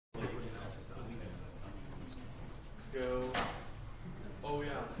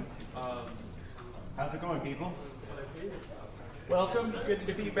people. Welcome. Good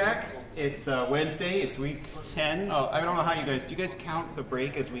to be back. It's Wednesday. It's week 10. I don't know how you guys... Do you guys count the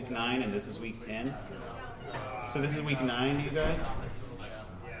break as week 9 and this is week 10? So this is week 9, do you guys?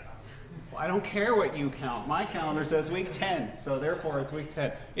 Well, I don't care what you count. My calendar says week 10, so therefore it's week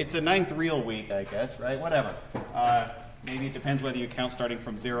 10. It's the 9th real week, I guess, right? Whatever. Maybe it depends whether you count starting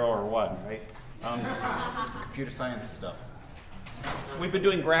from 0 or 1, right? Computer science stuff. We've been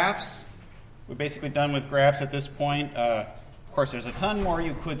doing graphs. We're basically done with graphs at this point. Of course, there's a ton more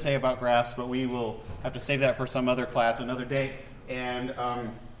you could say about graphs, but we will have to save that for some other class another day. And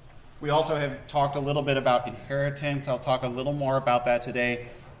we also have talked a little bit about inheritance. I'll talk a little more about that today.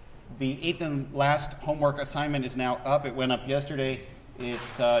 The 8th and last homework assignment is now up. It went up yesterday.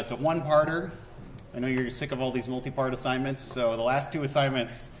 It's a one-parter. I know you're sick of all these multi-part assignments, so the last 2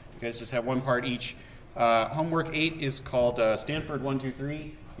 assignments, you guys just have 1 part each. Homework 8 is called Stanford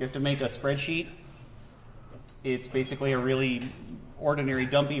 123. You have to make a spreadsheet. It's basically a really ordinary,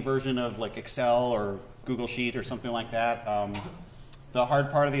 dumpy version of like Excel or Google Sheet or something like that. The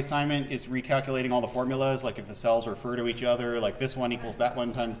hard part of the assignment is recalculating all the formulas, like if the cells refer to each other, like this one equals that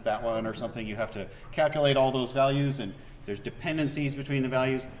one times that one or something. You have to calculate all those values, and there's dependencies between the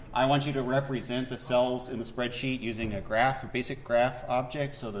values. I want you to represent the cells in the spreadsheet using a graph, a basic graph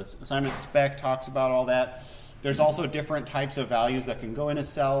object. So the assignment spec talks about all that. There's also different types of values that can go in a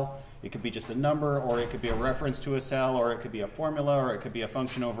cell. It could be just a number, or it could be a reference to a cell, or it could be a formula, or it could be a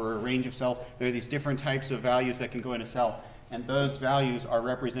function over a range of cells. There are these different types of values that can go in a cell, and those values are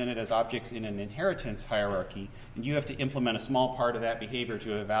represented as objects in an inheritance hierarchy, and you have to implement a small part of that behavior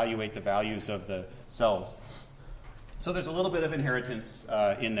to evaluate the values of the cells. So there's a little bit of inheritance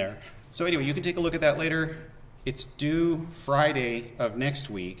in there. So anyway, you can take a look at that later. It's due Friday of next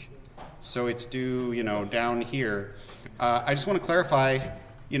week. So it's due, down here. I just want to clarify,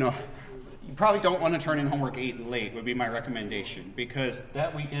 you probably don't want to turn in homework 8 late would be my recommendation, because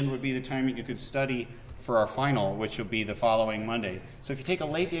that weekend would be the time you could study for our final, which will be the following Monday. So if you take a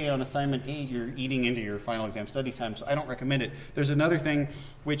late day on assignment 8, you're eating into your final exam study time, so I don't recommend it. There's another thing,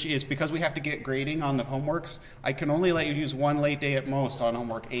 which is because we have to get grading on the homeworks, I can only let you use 1 late day at most on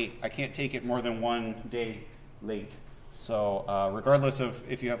homework 8. I can't take it more than 1 day late. So regardless of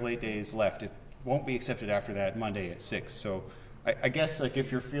if you have late days left, it won't be accepted after that Monday at 6. So I guess like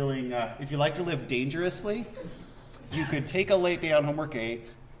if you're feeling, if you like to live dangerously, you could take a late day on homework 8.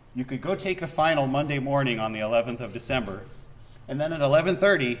 You could go take the final Monday morning on the 11th of December. And then at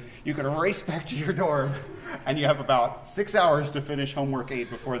 11:30, you could race back to your dorm, and you have about 6 hours to finish homework 8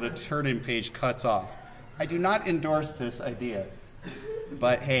 before the turn-in page cuts off. I do not endorse this idea.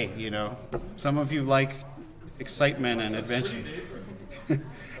 But hey, some of you like excitement and adventure.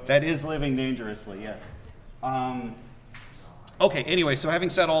 That is living dangerously, yeah. Okay, anyway, so having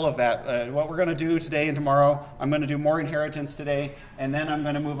said all of that, what we're going to do today and tomorrow, I'm going to do more inheritance today, and then I'm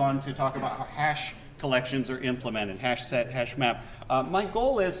going to move on to talk about how hash collections are implemented, hash set, hash map. My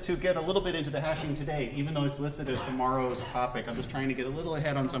goal is to get a little bit into the hashing today, even though it's listed as tomorrow's topic. I'm just trying to get a little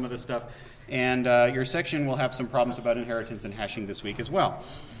ahead on some of this stuff, and your section will have some problems about inheritance and hashing this week as well.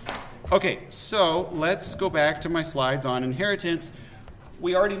 Okay, so let's go back to my slides on inheritance.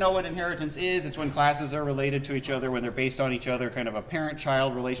 We already know what inheritance is. It's when classes are related to each other, when they're based on each other, kind of a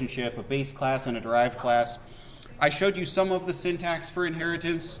parent-child relationship, a base class and a derived class. I showed you some of the syntax for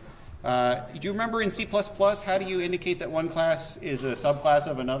inheritance. Do you remember in C++, how do you indicate that one class is a subclass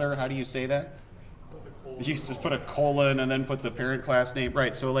of another? How do you say that? You just put a colon and then put the parent class name.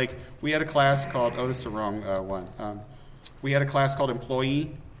 Right, so like we had a class called, oh, this is the wrong one. We had a class called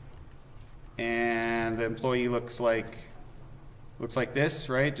employee, and the employee looks like this,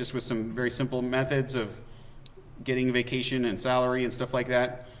 right? Just with some very simple methods of getting vacation and salary and stuff like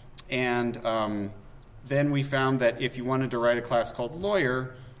that. And then we found that if you wanted to write a class called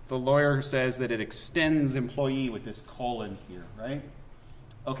lawyer, the lawyer says that it extends employee with this colon here, right?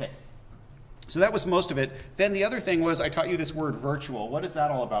 Okay. So that was most of it. Then the other thing was I taught you this word virtual. What is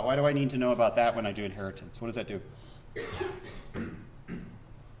that all about? Why do I need to know about that when I do inheritance? What does that do?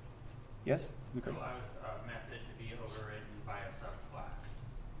 Yes? Okay.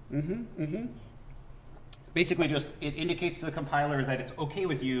 Basically just, it indicates to the compiler that it's okay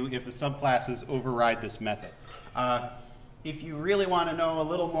with you if the subclasses override this method. If you really want to know a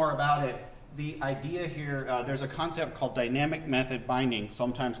little more about it, the idea here, there's a concept called dynamic method binding,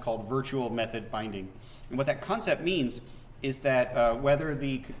 sometimes called virtual method binding. And what that concept means is that whether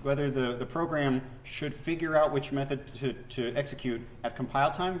the program should figure out which method to execute at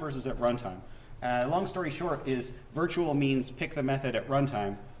compile time versus at runtime. Long story short is virtual means pick the method at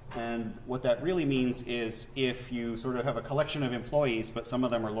runtime. And what that really means is if you sort of have a collection of employees, but some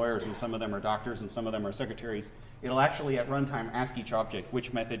of them are lawyers and some of them are doctors and some of them are secretaries, it'll actually at runtime ask each object,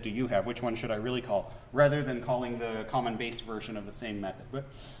 which method do you have? Which one should I really call? Rather than calling the common base version of the same method. But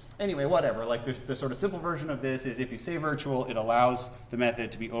anyway, whatever. Like the sort of simple version of this is if you say virtual, it allows the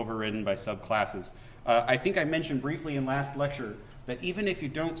method to be overridden by subclasses. I think I mentioned briefly in last lecture that even if you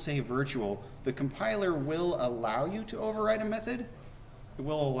don't say virtual, the compiler will allow you to override a method. It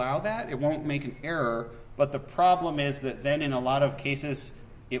will allow that. It won't make an error. But the problem is that then in a lot of cases,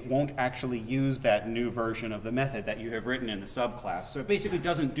 it won't actually use that new version of the method that you have written in the subclass. So it basically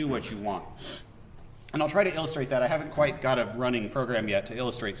doesn't do what you want. And I'll try to illustrate that. I haven't quite got a running program yet to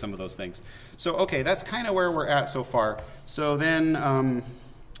illustrate some of those things. So okay, that's kind of where we're at so far. So then,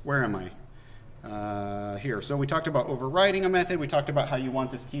 where am I? Here. So we talked about overriding a method. We talked about how you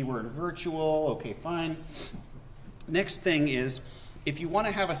want this keyword virtual. Okay, fine. Next thing is, if you want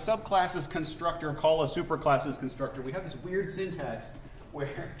to have a subclasses constructor call a superclasses constructor, we have this weird syntax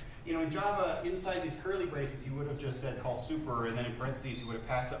where, you know, in Java, inside these curly braces, you would have just said call super, and then in parentheses, you would have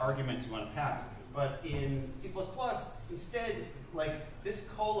passed the arguments you want to pass. But in C++, instead, like this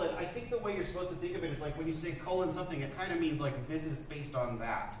colon, I think the way you're supposed to think of it is like when you say colon something, it kind of means like this is based on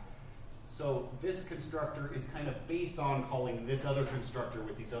that. So this constructor is kind of based on calling this other constructor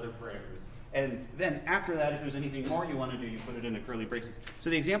with these other parameters. And then after that, if there's anything more you want to do, you put it in the curly braces. So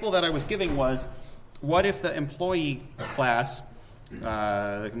the example that I was giving was, what if the employee class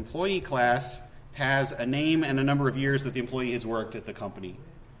has a name and a number of years that the employee has worked at the company?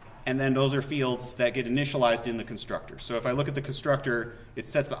 And then those are fields that get initialized in the constructor. So if I look at the constructor, it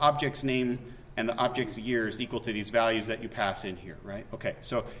sets the object's name and the object's years equal to these values that you pass in here, right? Okay,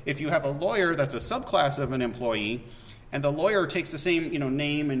 so if you have a lawyer that's a subclass of an employee, and the lawyer takes the same, you know,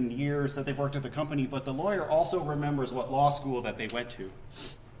 name and years that they've worked at the company, but the lawyer also remembers what law school that they went to.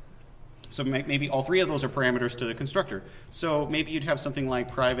 So maybe all three of those are parameters to the constructor. So maybe you'd have something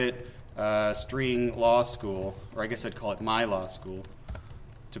like private string law school, or I guess I'd call it my law school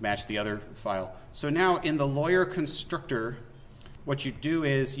to match the other file. So now in the lawyer constructor, what you do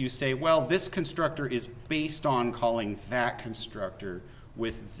is you say, well, this constructor is based on calling that constructor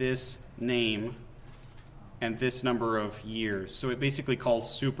with this name and this number of years. So it basically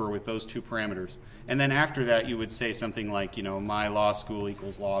calls super with those two parameters. And then after that, you would say something like, you know, my law school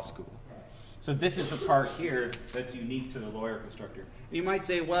equals law school. So this is the part here that's unique to the lawyer constructor. You might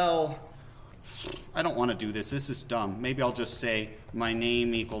say, well, I don't want to do this. This is dumb. Maybe I'll just say my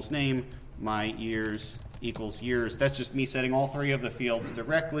name equals name, my years equals years. That's just me setting all three of the fields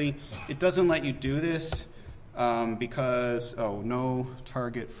directly. It doesn't let you do this because, oh, no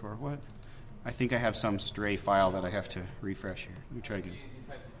target for what? I think I have some stray file that I have to refresh here. Let me try again. You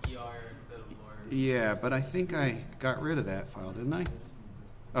typed ER instead of lawyer. Yeah, but I think I got rid of that file, didn't I?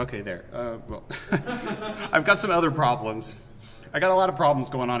 Okay, there. Well, I've got some other problems. I got a lot of problems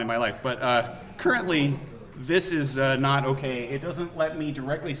going on in my life, but currently this is not okay. It doesn't let me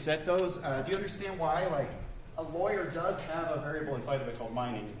directly set those. Do you understand why? Like, a lawyer does have a variable inside of it called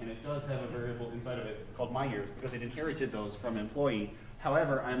my name, and it does have a variable inside of it called my years because it inherited those from an employee.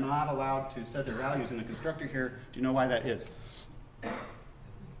 However, I'm not allowed to set their values in the constructor here. Do you know why that is?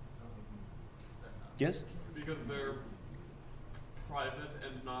 Yes? Because they're private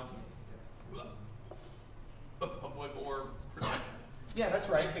and not public or production. Yeah, that's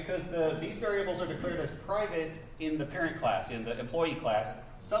right, because these variables are declared as private in the parent class, in the employee class.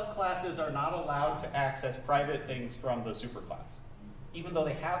 Subclasses are not allowed to access private things from the superclass. Even though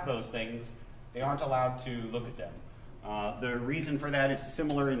they have those things, they aren't allowed to look at them. The reason for that is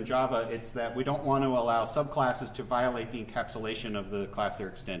similar in Java. It's that we don't want to allow subclasses to violate the encapsulation of the class they're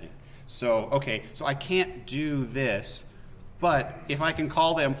extending. So, okay, so I can't do this, but if I can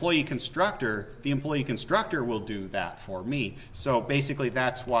call the employee constructor will do that for me. So basically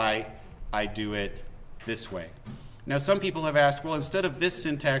that's why I do it this way. Now some people have asked, well, instead of this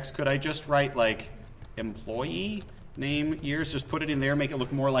syntax, could I just write like employee name years, just put it in there, make it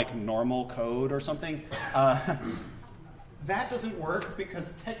look more like normal code or something? That doesn't work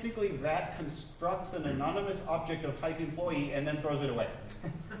because technically that constructs an anonymous object of type employee and then throws it away.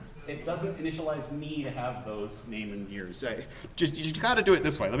 It doesn't initialize me to have those name and years. You got to do it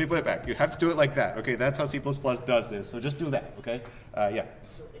this way. Let me put it back. You have to do it like that. Okay, that's how C++ does this. So just do that. Okay, yeah.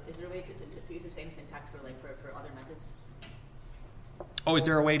 So is there a way to use the same syntax for other methods? Oh, is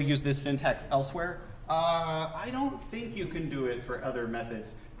there a way to use this syntax elsewhere? I don't think you can do it for other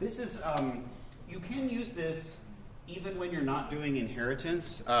methods. This is you can use this even when you're not doing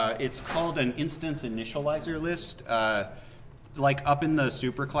inheritance. It's called an instance initializer list. like up in the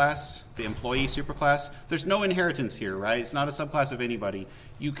superclass, the employee superclass, there's no inheritance here, right? It's not a subclass of anybody.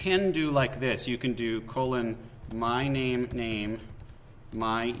 You can do like this. You can do colon my name, name,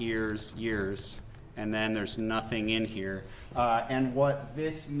 my years, years, and then there's nothing in here. And what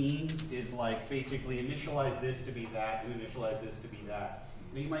this means is like basically initialize this to be that, and initialize this to be that.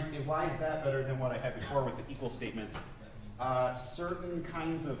 Now you might say, why is that better than what I had before with the equal statements? Certain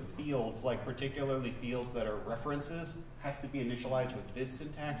kinds of fields, like particularly fields that are references, have to be initialized with this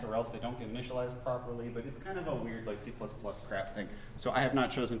syntax or else they don't get initialized properly, but it's kind of a weird like C++ crap thing. So I have not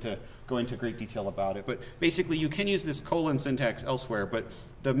chosen to go into great detail about it. But basically you can use this colon syntax elsewhere, but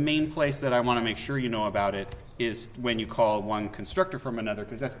the main place that I want to make sure you know about it is when you call one constructor from another,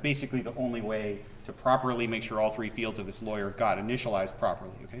 because that's basically the only way to properly make sure all three fields of this lawyer got initialized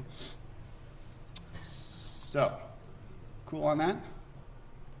properly, okay? So, cool on that?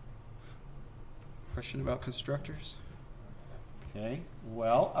 Question about constructors? Okay,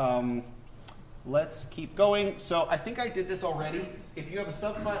 well, let's keep going. So I think I did this already. If you have a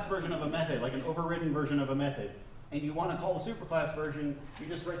subclass version of a method, like an overridden version of a method, and you want to call the superclass version, you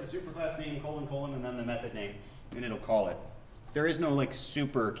just write the superclass name, colon, colon, and then the method name, and it'll call it. There is no like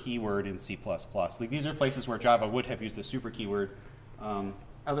super keyword in C++. Like these are places where Java would have used the super keyword.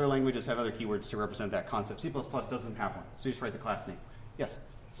 Other languages have other keywords to represent that concept. C++ doesn't have one, so you just write the class name. Yes?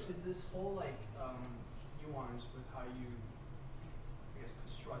 So is this whole like nuance with how you, I guess,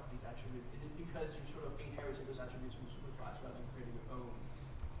 construct these attributes, is it because you're sort of inheriting those attributes from the superclass rather than creating your own,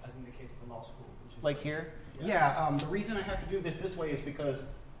 as in the case of the law school? Which is like here? Yeah, the reason I have to do this way is because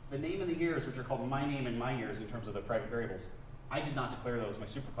the name of the years, which are called my name and my years in terms of the private variables, I did not declare those, my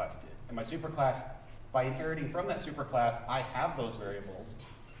superclass did. And my superclass, by inheriting from that superclass, I have those variables,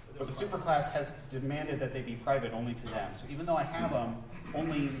 but the superclass has demanded that they be private only to them. So even though I have them,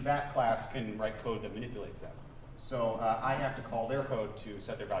 only that class can write code that manipulates them. So I have to call their code to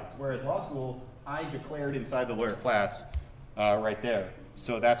set their values. Whereas law school, I declared inside the lawyer class right there.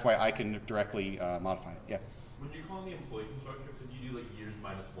 So that's why I can directly modify it. Yeah. When you're calling the employee constructor, could you do like years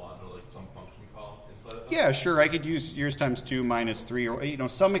minus 1 or like some function call inside of that? Yeah, sure. I could use years times 2 minus 3 or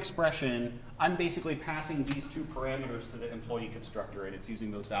some expression. I'm basically passing these two parameters to the employee constructor, and it's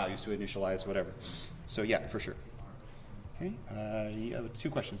using those values to initialize whatever. So yeah, for sure. Okay. You have 2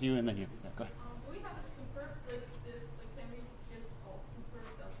 questions. You and then you. Yeah, go ahead. Do we have a super like this? Like, can we just call super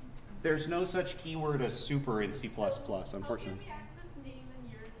stuff? There's no such keyword as super in C++, unfortunately. How can we access name and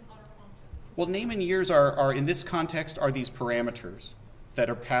years and other functions? Well, name and years are in this context are these parameters that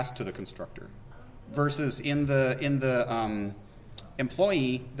are passed to the constructor, versus in the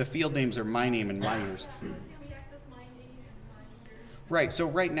employee, the field names are my name and my years. Can we access my name and my years? Right. So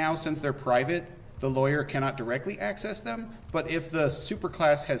right now, since they're private, the lawyer cannot directly access them. But if the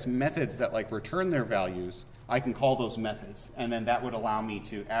superclass has methods that like return their values, I can call those methods, and then that would allow me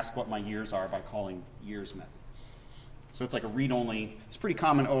to ask what my years are by calling years method. So it's like a read-only. It's pretty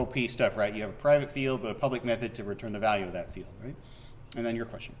common OOP stuff, right? You have a private field, but a public method to return the value of that field, right? And then your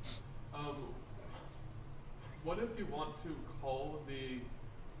question. What if you want to call the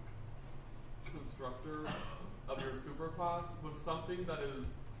constructor of your superclass with something that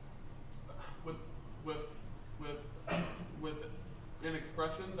is with an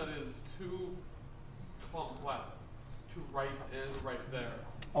expression that is too complex to write in right there?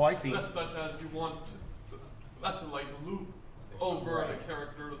 Oh, I see. Such as you want that to like loop over the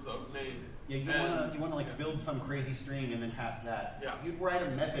characters of names. Yeah, you want to like build some crazy string and then pass that. Yeah. You'd write a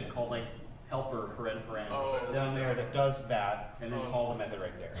method called like helper paren Oh, down there that does that, and then call the method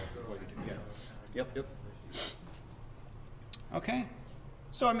right there. That's what you do. Yeah. Yep. Okay.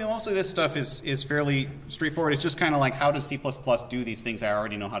 So I mean, mostly this stuff is fairly straightforward. It's just kind of like, how does C++ do these things I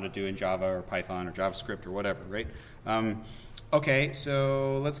already know how to do in Java or Python or JavaScript or whatever, right? Okay,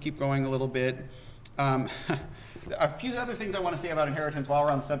 so let's keep going a little bit. A few other things I want to say about inheritance while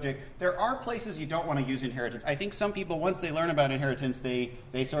we're on the subject. There are places you don't want to use inheritance. I think some people, once they learn about inheritance, they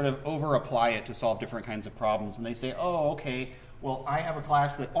sort of over-apply it to solve different kinds of problems. And they say, oh, okay, well, I have a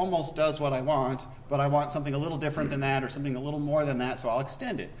class that almost does what I want, but I want something a little different than that or something a little more than that, so I'll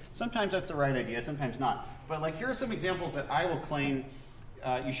extend it. Sometimes that's the right idea, sometimes not. But like, here are some examples that I will claim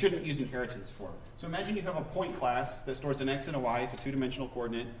you shouldn't use inheritance for. So imagine you have a point class that stores an x and a y, it's a two-dimensional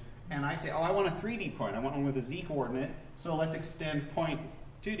coordinate, and I say, oh, I want a 3D point, I want one with a z coordinate, so let's extend point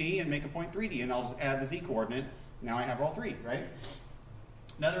 2D and make a point 3D, and I'll just add the z coordinate. Now I have all three, right?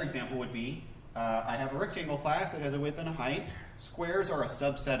 Another example would be, I have a rectangle class that has a width and a height. Squares are a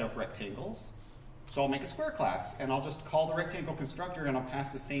subset of rectangles, so I'll make a square class, and I'll just call the rectangle constructor, and I'll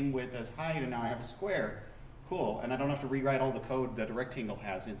pass the same width as height, and now I have a square. Cool, and I don't have to rewrite all the code that a rectangle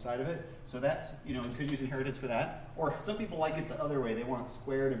has inside of it. So that's, you know, you could use inheritance for that. Or some people like it the other way. They want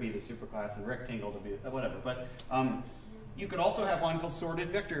square to be the superclass and rectangle to be, whatever. But you could also have one called sorted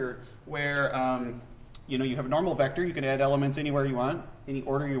vector, where you know, you have a normal vector. You can add elements anywhere you want, any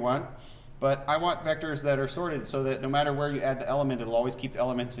order you want. But I want vectors that are sorted so that no matter where you add the element, it'll always keep the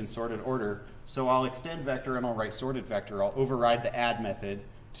elements in sorted order. So I'll extend vector and I'll write sorted vector. I'll override the add method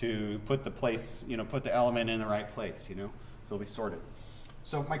to put the place, you know, put the element in the right place, you know, so it'll be sorted.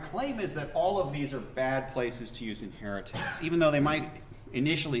 So my claim is that all of these are bad places to use inheritance, even though they might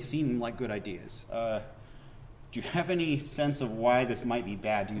initially seem like good ideas. Do you have any sense of why this might be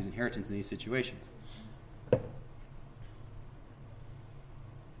bad to use inheritance in these situations?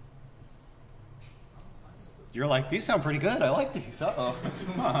 You're like, these sound pretty good. I like these. Uh-oh.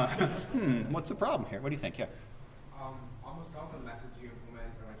 What's the problem here? What do you think? Yeah. Almost all the methods you implement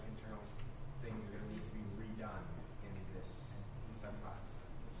or like internal things are going to need to be redone in this subclass.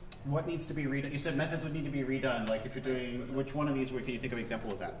 What needs to be redone? You said methods would need to be redone. Like if you're doing, which one of these, can you think of an example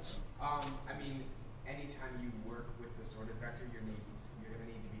of that? I mean, anytime you work with the sorted vector, you're going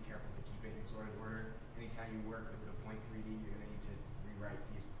to need to be careful to keep it in sorted order. Anytime you work with the point 3D, you're going to need to rewrite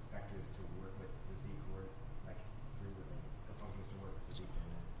these vectors to work with the Z coord, like the functions to work with the Z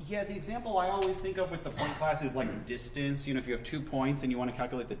coord. Yeah, the example I always think of with the point class is like distance. You know, if you have 2 points and you want to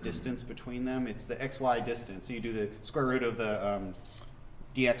calculate the distance between them, it's the xy distance. So you do the square root of the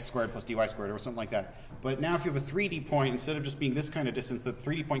dx squared plus dy squared or something like that. But now if you have a 3D point, instead of just being this kind of distance, the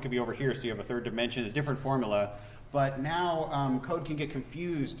 3D point could be over here, so you have a third dimension. It's a different formula. But now code can get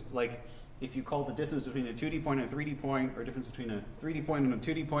confused. Like if you call the distance between a 2D point and a 3D point, or difference between a 3D point and a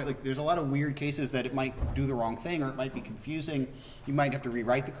 2D point, like there's a lot of weird cases that it might do the wrong thing, or it might be confusing. You might have to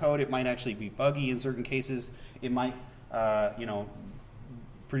rewrite the code. It might actually be buggy in certain cases. It might, you know,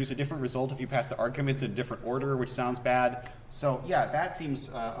 produce a different result if you pass the arguments in a different order, which sounds bad. So yeah, that seems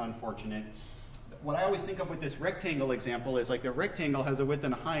unfortunate. What I always think of with this rectangle example is like the rectangle has a width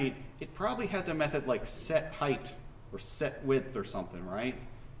and a height. It probably has a method like set height or set width or something, right?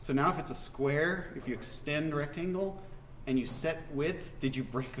 So now if it's a square, if you extend rectangle and you set width, did you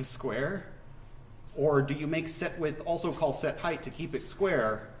break the square? Or do you make set width also call set height to keep it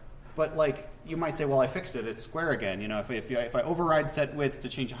square? But like you might say, well, I fixed it, it's square again. You know, if I override set width to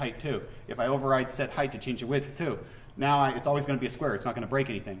change a height too, if I override set height to change a width too, now it's always going to be a square. It's not going to break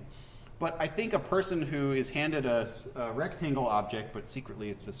anything. But I think a person who is handed a rectangle object, but secretly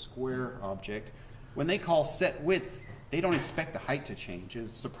it's a square object, when they call set width, they don't expect the height to change.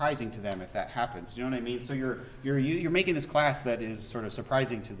 It's surprising to them if that happens. You know what I mean? So you're making this class that is sort of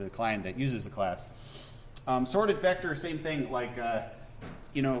surprising to the client that uses the class. Sorted vector, same thing. Like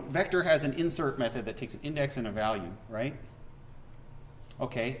you know, vector has an insert method that takes an index and a value, right?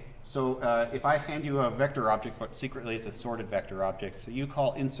 Okay. So if I hand you a vector object, but secretly it's a sorted vector object, so you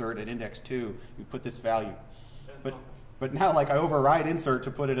call insert at index 2, you put this value. But now, like I override insert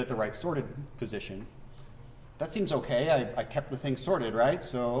to put it at the right sorted position. That seems okay. I kept the thing sorted, right?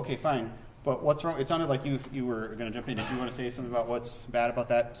 So, okay, fine. But what's wrong? It sounded like you were going to jump in. Did you want to say something about what's bad about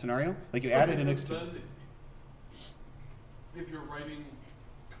that scenario? Like you added index 2. If you're writing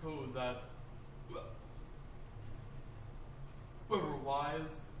code that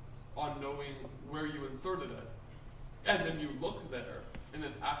relies on knowing where you inserted it, and then you look there, and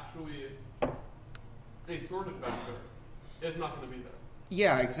it's actually a sorted vector, it's not going to be there.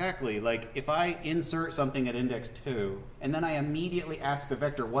 Yeah, exactly. Like if I insert something at index 2, and then I immediately ask the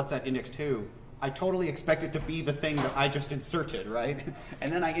vector, what's at index 2? I totally expect it to be the thing that I just inserted, right?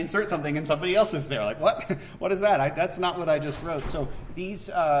 And then I insert something and somebody else is there. Like, what? What is that? That's not what I just wrote. So these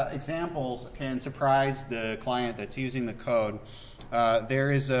examples can surprise the client that's using the code.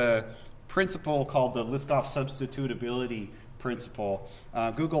 There is a principle called the Liskov substitutability principle.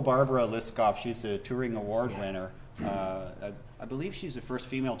 Google Barbara Liskov, she's a Turing Award winner. I believe she's the first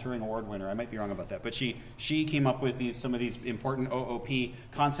female Turing Award winner. I might be wrong about that. But she came up with some of these important OOP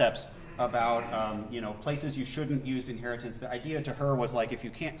concepts about you know, places you shouldn't use inheritance. The idea to her was like if you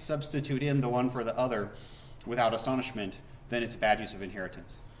can't substitute in the one for the other without astonishment, then it's a bad use of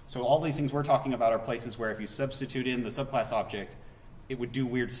inheritance. So all these things we're talking about are places where if you substitute in the subclass object, it would do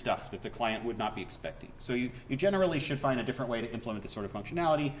weird stuff that the client would not be expecting. So you generally should find a different way to implement this sort of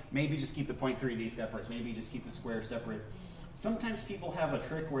functionality. Maybe just keep the point 3D separate. Maybe just keep the square separate. Sometimes people have a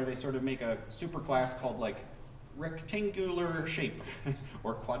trick where they sort of make a superclass called like rectangular shape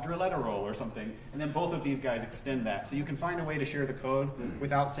or quadrilateral or something, and then both of these guys extend that. So you can find a way to share the code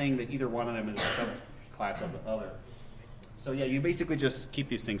without saying that either one of them is a subclass of the other. So yeah, you basically just keep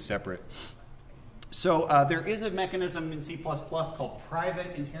these things separate. So there is a mechanism in C++ called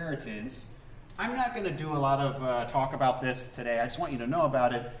private inheritance. I'm not going to do a lot of talk about this today. I just want you to know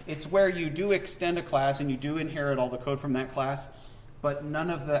about it. It's where you do extend a class and you do inherit all the code from that class, but none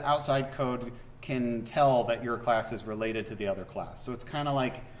of the outside code can tell that your class is related to the other class. So it's kind of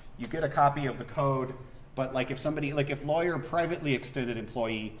like you get a copy of the code, but like if somebody, like if lawyer privately extended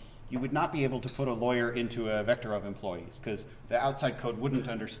employee, you would not be able to put a lawyer into a vector of employees because the outside code wouldn't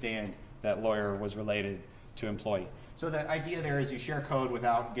understand that lawyer was related to employee. So the idea there is you share code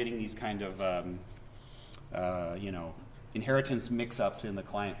without getting these kind of you know, inheritance mix-ups in the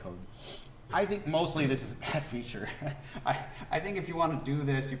client code. I think mostly this is a bad feature. I think if you want to do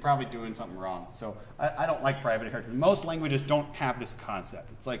this, you're probably doing something wrong. So I don't like private inheritance. Most languages don't have this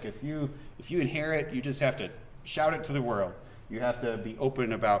concept. It's like if you inherit, you just have to shout it to the world. You have to be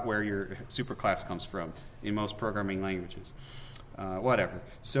open about where your superclass comes from in most programming languages. Whatever.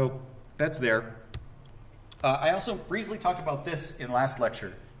 So that's there. I also briefly talked about this in last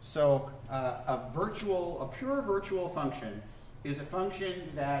lecture. So a pure virtual function is a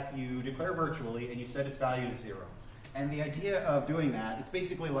function that you declare virtually and you set its value to 0. And the idea of doing that, it's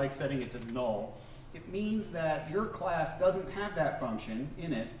basically like setting it to null. It means that your class doesn't have that function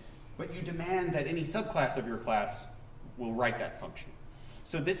in it, but you demand that any subclass of your class will write that function.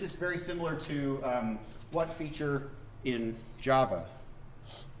 So this is very similar to what feature in Java?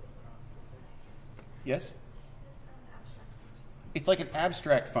 Yes? It's like an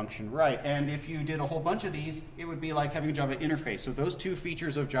abstract function, right? And if you did a whole bunch of these, it would be like having a Java interface. So those two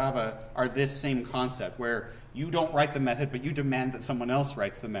features of Java are this same concept, where you don't write the method, but you demand that someone else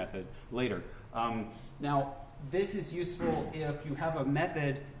writes the method later. Now, this is useful if you have a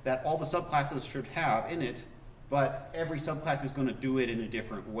method that all the subclasses should have in it, but every subclass is going to do it in a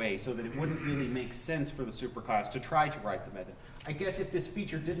different way, so that it wouldn't really make sense for the superclass to try to write the method. I guess if this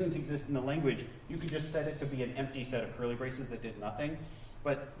feature didn't exist in the language, you could just set it to be an empty set of curly braces that did nothing.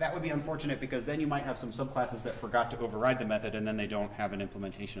 But that would be unfortunate because then you might have some subclasses that forgot to override the method and then they don't have an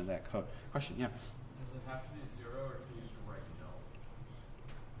implementation of that code. Question, yeah? Does it have to be 0 or can you just write no?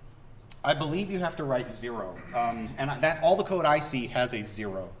 I believe you have to write 0. And that all the code I see has a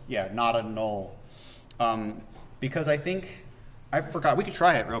 0. Yeah, not a null. Because I think, I forgot, we could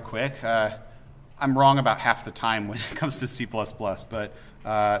try it real quick. I'm wrong about half the time when it comes to C++, but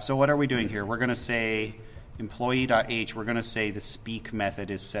so what are we doing here? We're going to say employee.h, we're going to say the speak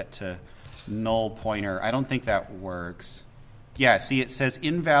method is set to null pointer. I don't think that works. Yeah, see, it says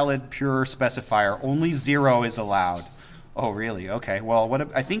invalid pure specifier, only 0 is allowed. Oh, really? Okay. Well,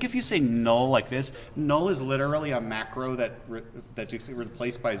 what I think if you say null like this, null is literally a macro that gets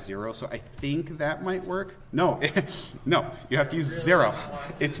replaced by 0. So I think that might work. No, no, you have to use 0.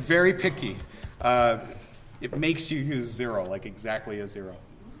 It's very picky. It makes you use 0, like exactly a 0.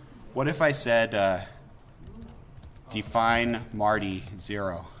 What if I said define Marty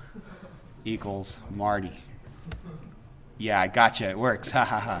 0 equals Marty? Yeah, I gotcha. It works. Ha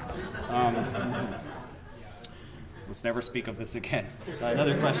ha ha. Let's never speak of this again.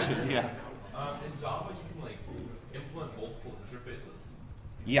 Another question, yeah. In Java, you can like implement multiple interfaces.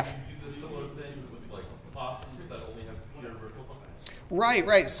 Yeah. You do this similar thing with like classes that only have pure virtual functions.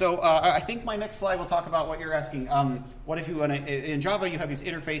 Right. So I think my next slide will talk about what you're asking. What if you want to, in Java, you have these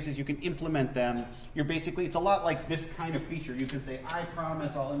interfaces, you can implement them. You're basically, it's a lot like this kind of feature. You can say, I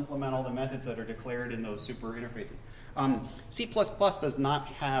promise I'll implement all the methods that are declared in those super interfaces. C++ does not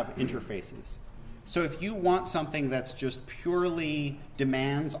have interfaces. So if you want something that's just purely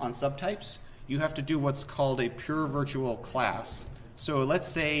demands on subtypes, you have to do what's called a pure virtual class. So let's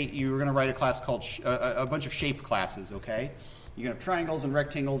say you're going to write a class called a bunch of shape classes, okay? You can have triangles and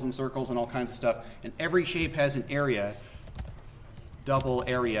rectangles and circles and all kinds of stuff. And every shape has an area, double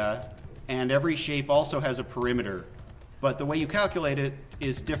area, and every shape also has a perimeter. But the way you calculate it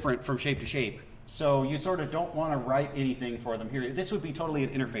is different from shape to shape. So you sort of don't want to write anything for them here. This would be totally an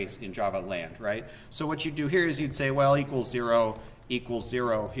interface in Java land, right? So what you do here is you'd say, well, equals 0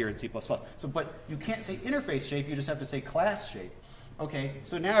 here in C++. So, but you can't say interface shape, you just have to say class shape. Okay,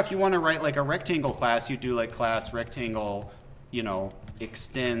 so now if you want to write like a rectangle class, you do like class rectangle, you know,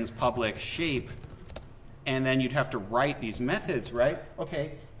 extends public shape, and then you'd have to write these methods, right?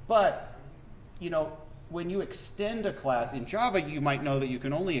 Okay, but, you know, when you extend a class in Java, you might know that you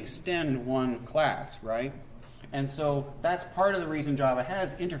can only extend one class, right? And so that's part of the reason Java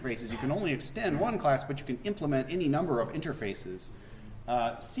has interfaces. You can only extend one class, but you can implement any number of interfaces.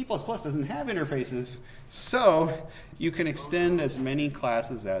 C++ doesn't have interfaces, so you can extend as many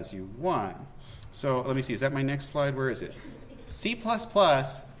classes as you want. So let me see, is that my next slide? Where is it? C++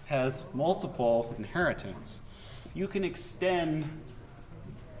 has multiple inheritance. You can extend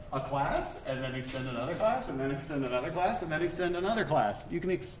a class, and then extend another class, and then extend another class, and then extend another class. You can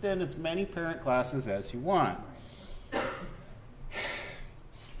extend as many parent classes as you want.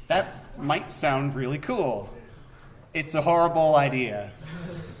 That might sound really cool. It's a horrible idea.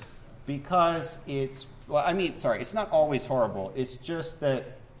 Because it's not always horrible. It's just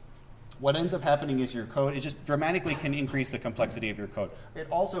that what ends up happening is your code, it just dramatically can increase the complexity of your code. It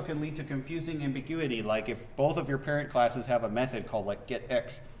also can lead to confusing ambiguity, like if both of your parent classes have a method called like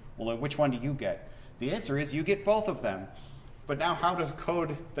getX, well, then which one do you get? The answer is you get both of them. But now how does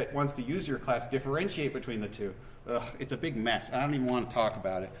code that wants to use your class differentiate between the two? Ugh, it's a big mess. I don't even want to talk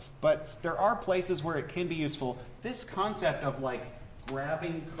about it. But there are places where it can be useful. This concept of like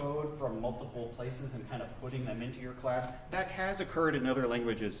grabbing code from multiple places and kind of putting them into your class, that has occurred in other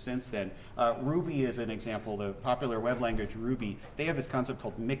languages since then. Ruby is an example, the popular web language Ruby. They have this concept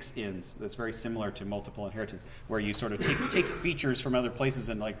called mix-ins that's very similar to multiple inheritance, where you sort of take features from other places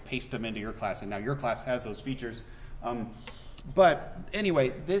and like paste them into your class, and now your class has those features. But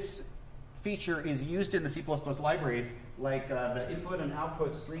anyway, this feature is used in the C++ libraries, like the input and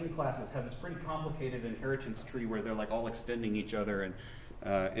output stream classes have this pretty complicated inheritance tree where they're like all extending each other, and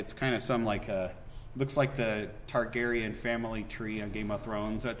it's kind of some like, looks like the Targaryen family tree on Game of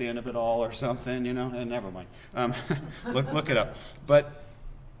Thrones at the end of it all or something, you know, and never mind. Look it up. But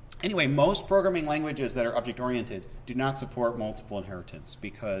anyway, most programming languages that are object-oriented do not support multiple inheritance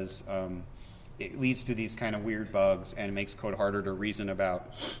because it leads to these kind of weird bugs and it makes code harder to reason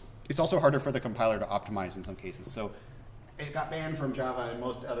about. It's also harder for the compiler to optimize in some cases. So it got banned from Java, and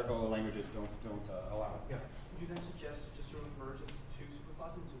most other OO languages don't allow it. Yeah. Would you then suggest to just sort of merge the two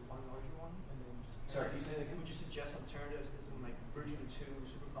superclasses into one larger one, and then just? Sorry, you say that again? Would you suggest alternatives as in like merging the two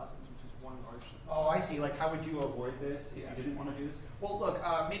superclasses into just one large? Oh, I see. Like, how would you avoid this if you didn't want to do this? Well, look,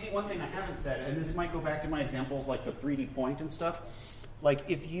 maybe one thing I haven't said, and this might go back to my examples like the 3D point and stuff. Like,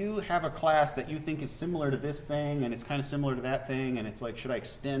 if you have a class that you think is similar to this thing, and it's kind of similar to that thing, and it's like, should I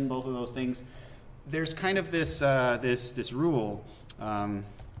extend both of those things? There's kind of this this rule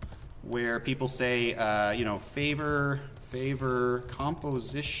where people say, you know, favor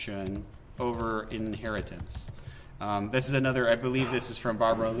composition over inheritance. This is another, I believe this is from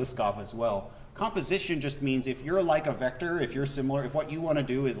Barbara Liskov as well. Composition just means if you're like a vector, if you're similar, if what you want to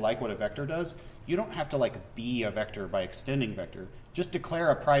do is like what a vector does, you don't have to like be a vector by extending vector. Just declare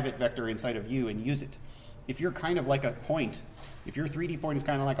a private vector inside of you and use it. If you're kind of like a point, if your 3D point is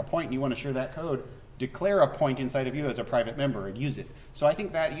kind of like a point and you want to share that code, declare a point inside of you as a private member and use it. So I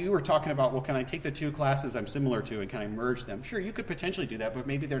think that you were talking about, well, can I take the two classes I'm similar to and can I merge them? Sure, you could potentially do that, but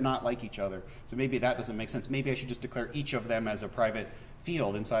maybe they're not like each other. So maybe that doesn't make sense. Maybe I should just declare each of them as a private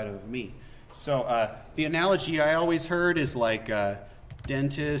field inside of me. So the analogy I always heard is like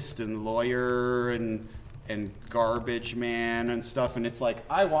dentist and lawyer and garbage man and stuff, and it's like,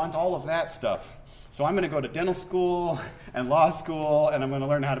 I want all of that stuff. So I'm going to go to dental school and law school, and I'm going to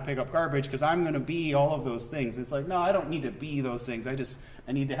learn how to pick up garbage because I'm going to be all of those things. It's like, no, I don't need to be those things. I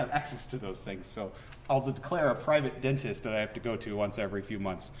need to have access to those things. So I'll declare a private dentist that I have to go to once every few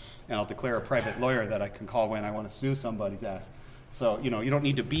months, and I'll declare a private lawyer that I can call when I want to sue somebody's ass. So, you know, you don't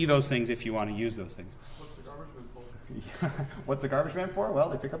need to be those things if you want to use those things. What's the garbage man for? What's the garbage man for? Well,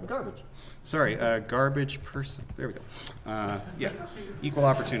 they pick up the garbage. Sorry, garbage person. There we go. Yeah, equal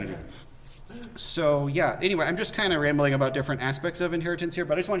opportunity. So, yeah, anyway, I'm just kind of rambling about different aspects of inheritance here,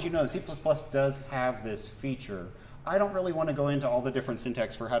 but I just want you to know that C++ does have this feature. I don't really want to go into all the different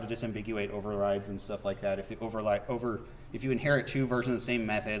syntax for how to disambiguate overrides and stuff like that. If you inherit two versions of the same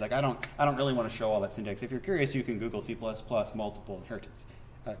method, like I don't really want to show all that syntax. If you're curious, you can Google C++ multiple inheritance.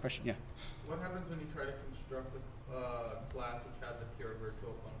 Question? Yeah. What happens when you try to construct a class which has a pure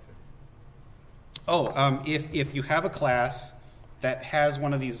virtual function? Oh, if you have a class that has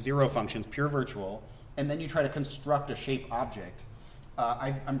one of these zero functions, pure virtual, and then you try to construct a shape object,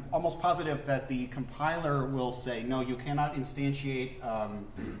 I'm almost positive that the compiler will say, no, you cannot instantiate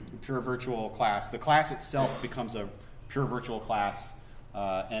pure virtual class. The class itself becomes a pure virtual class,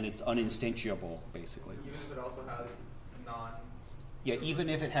 and it's uninstantiable, basically. Even if it also has non... Yeah, even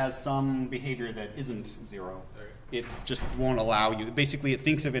if it has some behavior that isn't zero, Okay. it just won't allow you. Basically, it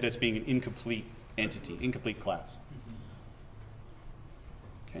thinks of it as being an incomplete entity, incomplete class.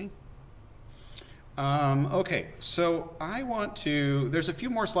 Okay. Okay, so I want to, there's a few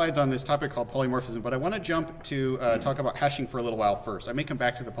more slides on this topic called polymorphism, but I want to jump to talk about hashing for a little while first. I may come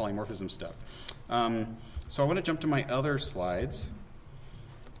back to the polymorphism stuff. So I want to jump to my other slides.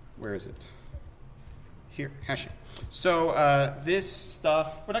 Where is it? Here, hashing. So this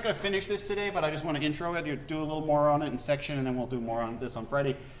stuff, we're not going to finish this today, but I just want to intro it, do a little more on it in section, and then we'll do more on this on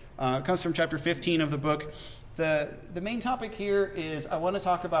Friday. It comes from chapter 15 of the book. The main topic here is I want to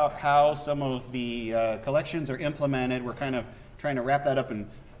talk about how some of the collections are implemented. We're kind of trying to wrap that up and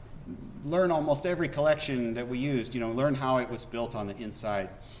learn almost every collection that we used, learn how it was built on the inside.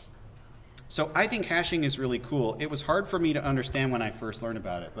 So I think hashing is really cool. It was hard for me to understand when I first learned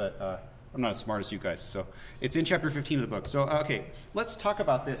about it, but I'm not as smart as you guys. So it's in chapter 15 of the book. So, okay, let's talk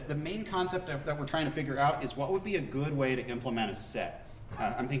about this. The main concept that we're trying to figure out is what would be a good way to implement a set.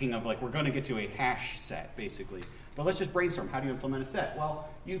 I'm thinking of like we're going to get to a hash set, basically. But let's just brainstorm. How do you implement a set? Well,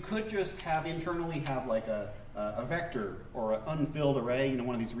 you could just internally have like a vector or an unfilled array,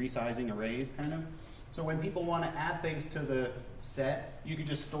 one of these resizing arrays kind of. So when people want to add things to the set, you could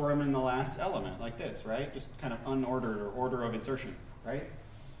just store them in the last element like this, right? Just kind of unordered or order of insertion, right?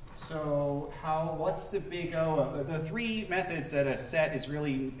 So what's the big O? The three methods that a set is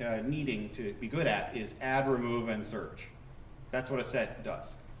really needing to be good at is add, remove, and search. That's what a set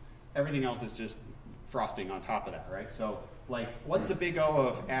does. Everything else is just frosting on top of that, right? So, like, what's the big O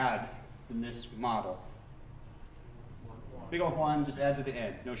of add in this model? Big O of 1, just add to the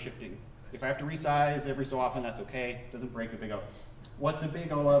end, no shifting. If I have to resize every so often, that's okay. Doesn't break the big O. What's the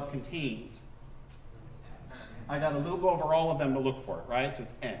big O of contains? I got to loop over all of them to look for it, right? So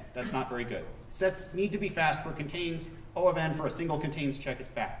it's n. That's not very good. Sets need to be fast for contains. O of n for a single contains check is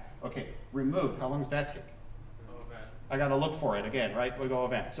bad. Okay, remove. How long does that take? I got to look for it again, right? We go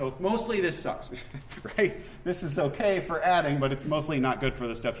event. So mostly this sucks, right? This is okay for adding, but it's mostly not good for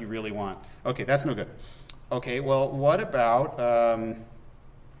the stuff you really want. Okay, that's no good. Okay, well, what about a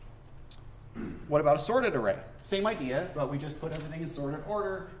sorted array? Same idea, but we just put everything in sorted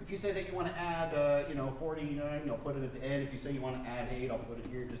order. If you say that you want to add, 49, I'll put it at the end. If you say you want to add 8, I'll put it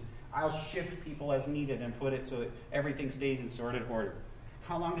here. I'll shift people as needed and put it so that everything stays in sorted order.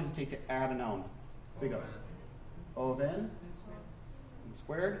 How long does it take to add an element? Big O. O of n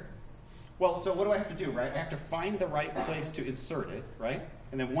squared. Well, so what do I have to do, right? I have to find the right place to insert it, right?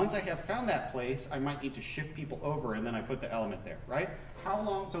 And then once I have found that place, I might need to shift people over, and then I put the element there, right? How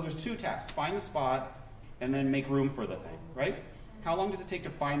long? So there's two tasks: find the spot, and then make room for the thing, right? How long does it take to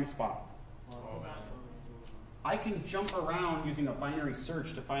find the spot? I can jump around using a binary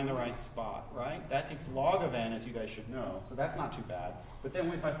search to find the right spot, right? That takes log of n, as you guys should know, so that's not too bad. But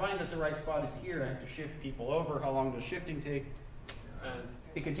then if I find that the right spot is here, I have to shift people over. How long does shifting take?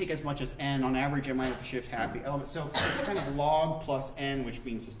 It can take as much as n. On average, I might have to shift half the element. So it's kind of log plus n, which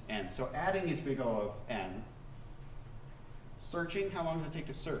means just n. So adding is big O of n. Searching, how long does it take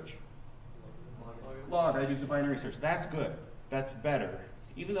to search? Log, I'd use a binary search. That's good. That's better.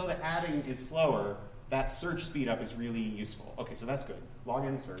 Even though the adding is slower, that search speed up is really useful. Okay, so that's good. Log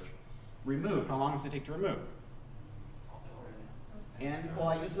n search. Remove, how long does it take to remove? And, well,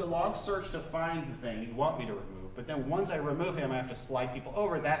 I use the log search to find the thing you want me to remove, but then once I remove him, I have to slide people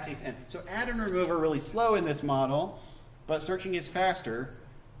over. That takes n. So add and remove are really slow in this model, but searching is faster.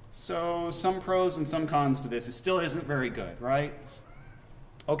 So some pros and some cons to this. It still isn't very good, right?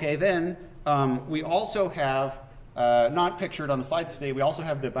 Okay, then we also have, not pictured on the slides today, we also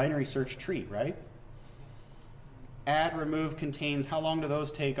have the binary search tree, right? Add, remove, contains, how long do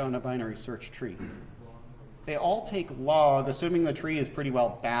those take on a binary search tree? They all take log, assuming the tree is pretty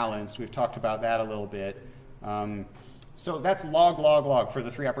well balanced. We've talked about that a little bit. So that's log, log, log for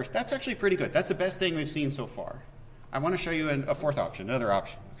the three operations. That's actually pretty good. That's the best thing we've seen so far. I want to show you a fourth option, another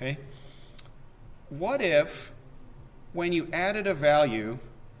option, okay? What if when you added a value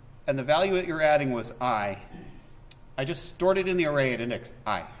and the value that you're adding was I just stored it in the array at index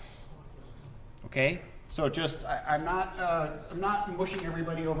I, okay? So just, I'm not mushing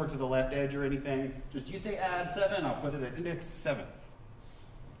everybody over to the left edge or anything. Just you say add 7, I'll put it at index 7.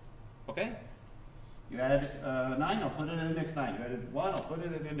 Okay? You add 9, I'll put it at index 9. You added 1, I'll put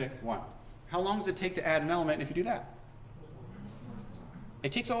it at index 1. How long does it take to add an element if you do that?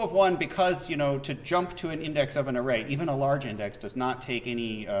 It takes O of 1 because, to jump to an index of an array, even a large index, does not take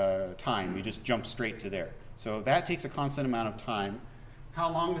any time. You just jump straight to there. So that takes a constant amount of time. How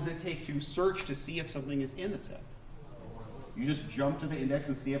long does it take to search to see if something is in the set? You just jump to the index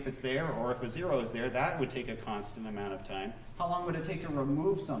and see if it's there, or if a 0 is there. That would take a constant amount of time. How long would it take to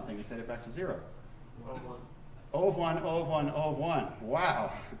remove something and set it back to 0? O of 1, O of 1, O of 1.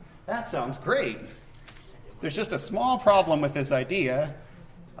 Wow, that sounds great. There's just a small problem with this idea.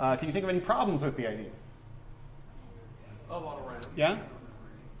 Can you think of any problems with the idea? A lot of random. Yeah?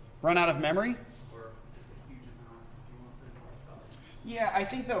 Run out of memory? Yeah, I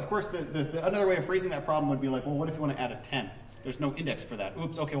think that, of course, another way of phrasing that problem would be like, well, what if you want to add a 10? There's no index for that.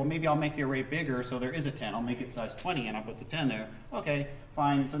 Oops, okay, well, maybe I'll make the array bigger, so there is a 10. I'll make it size 20, and I'll put the 10 there. Okay,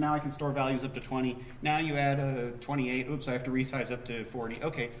 fine, so now I can store values up to 20. Now you add a 28. Oops, I have to resize up to 40.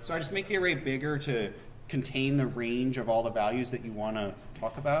 Okay, so I just make the array bigger to contain the range of all the values that you want to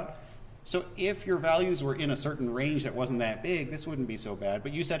talk about. So if your values were in a certain range that wasn't that big, this wouldn't be so bad.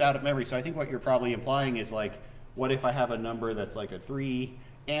 But you said out of memory, so I think what you're probably implying is like, what if I have a number that's like a 3,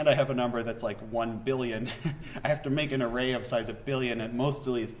 and I have a number that's like 1 billion? I have to make an array of size 1 billion, and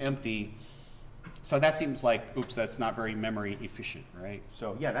mostly is empty. So that seems like, oops, that's not very memory efficient, right?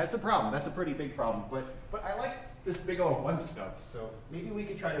 So yeah, that's a problem. That's a pretty big problem. But I like this big O1 stuff. So maybe we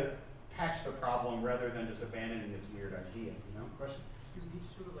could try to patch the problem rather than just abandoning this weird idea. You know, question? You need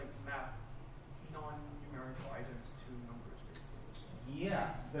to sort of like map non-numerical items to numbers, basically. Yeah,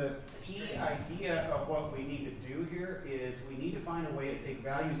 the key idea of what we need to do here is we need to find a way to take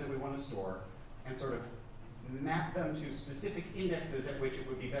values that we want to store and sort of map them to specific indexes at which it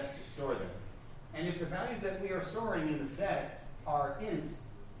would be best to store them. And if the values that we are storing in the set are ints,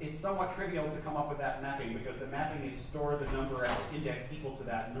 it's somewhat trivial to come up with that mapping because the mapping is store the number at the index equal to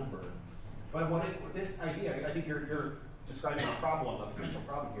that number. But what if this idea, I think you're describing a problem, a potential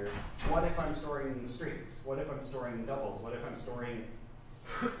problem here. What if I'm storing strings? What if I'm storing doubles? What if I'm storing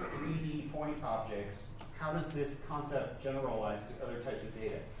 3D point objects? How does this concept generalize to other types of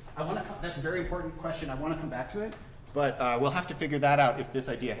data? That's a very important question. I want to come back to it, but we'll have to figure that out if this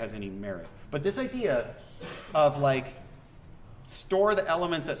idea has any merit. But this idea of like store the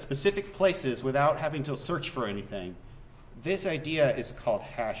elements at specific places without having to search for anything, this idea is called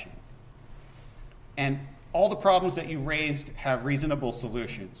hashing. And all the problems that you raised have reasonable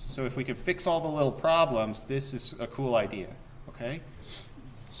solutions. So if we can fix all the little problems, this is a cool idea, okay?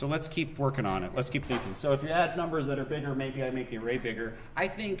 So let's keep working on it. Let's keep thinking. So if you add numbers that are bigger, maybe I make the array bigger. I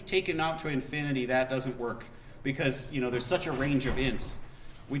think taken out to infinity, that doesn't work because there's such a range of ints.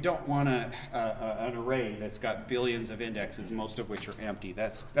 We don't want an array that's got billions of indexes, most of which are empty.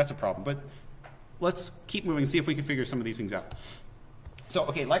 That's a problem. But let's keep moving and see if we can figure some of these things out. So,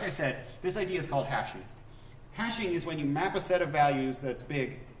 okay, like I said, this idea is called hashing. Hashing is when you map a set of values that's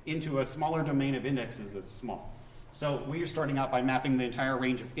big into a smaller domain of indexes that's small. So we are starting out by mapping the entire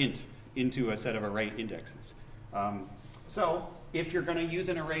range of int into a set of array indexes. So if you're going to use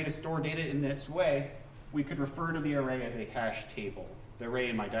an array to store data in this way, we could refer to the array as a hash table. The array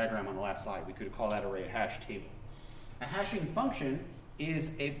in my diagram on the last slide, we could call that array a hash table. A hashing function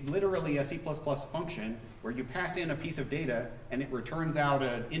is literally a C++ function where you pass in a piece of data and it returns out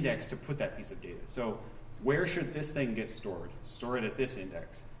an index to put that piece of data. So where should this thing get stored? Store it at this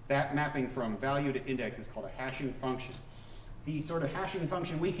index. That mapping from value to index is called a hashing function. The sort of hashing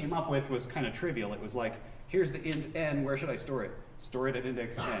function we came up with was kind of trivial. It was like, here's the int n, where should I store it? Store it at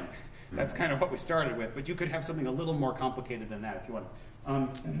index n. That's kind of what we started with, but you could have something a little more complicated than that if you want.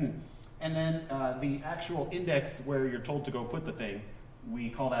 And then the actual index where you're told to go put the thing, we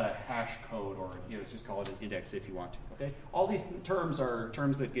call that a hash code, or just call it an index if you want to. Okay, all these terms are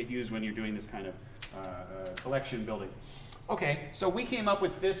terms that get used when you're doing this kind of collection building. Okay, so we came up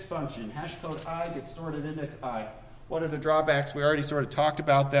with this function. Hash code I gets stored at index I. What are the drawbacks? We already sort of talked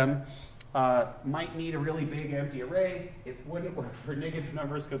about them. Might need a really big empty array. It wouldn't work for negative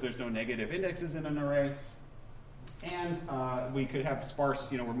numbers because there's no negative indexes in an array. And we could have sparse,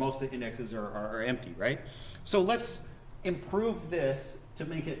 where most of the indexes are empty, right? So let's improve this to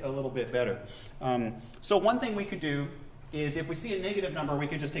make it a little bit better. So one thing we could do is if we see a negative number, we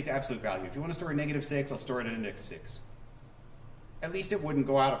could just take the absolute value. If you want to store a -6, I'll store it at index 6. At least it wouldn't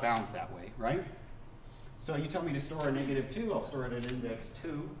go out of bounds that way, right? So you tell me to store a -2, I'll store it at index 2.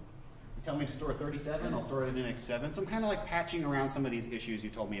 You tell me to store 37, I'll store it at index 7. So I'm kind of like patching around some of these issues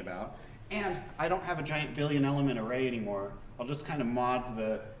you told me about. And I don't have a giant billion element array anymore. I'll just kind of mod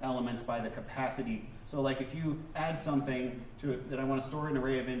the elements by the capacity. So like if you add something to it that I want to store an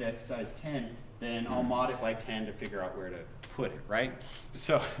array of index size 10, then I'll mod it by 10 to figure out where to put it, right?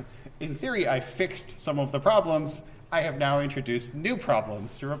 So in theory, I fixed some of the problems. I have now introduced new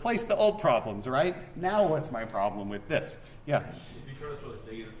problems to replace the old problems, right? Now what's my problem with this? Yeah? If you try to store like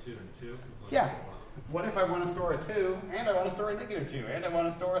 -2 and 2, it's like Yeah. What if I want to store a 2, and I want to store a -2, and I want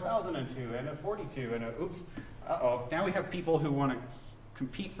to store 1,002, and a 42, and a, oops, uh-oh. Now we have people who want to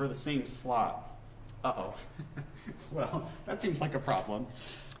compete for the same slot. Uh-oh. Well, that seems like a problem.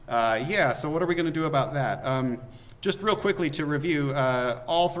 Yeah, so what are we going to do about that? Just real quickly to review,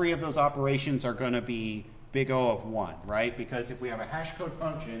 all three of those operations are going to be big O of 1, right? Because if we have a hash code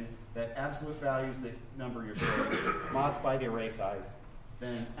function that absolute values the number you're storing, mods by the array size,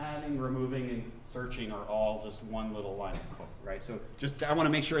 then adding, removing, and searching are all just one little line of code, right? So just, I want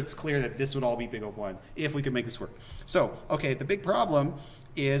to make sure it's clear that this would all be big O of 1 if we could make this work. So, okay, the big problem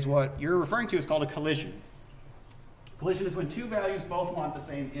is what you're referring to is called a collision. Collision is when two values both want the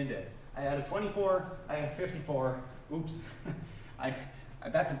same index. I added 24, I had 54, oops.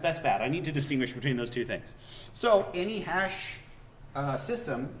 That's bad. I need to distinguish between those two things. So any hash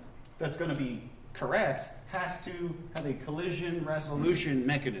system that's going to be correct has to have a collision resolution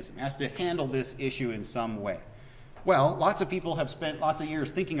mechanism, has to handle this issue in some way. Well, lots of people have spent lots of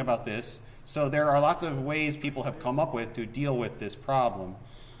years thinking about this, so there are lots of ways people have come up with to deal with this problem.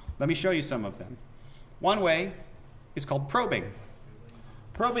 Let me show you some of them. One way is called probing.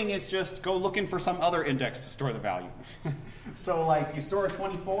 Probing is just go looking for some other index to store the value. So like you store a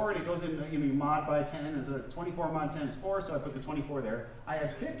 24 and it goes in, you mod by 10, is a 24 mod 10 is 4, so I put the 24 there. I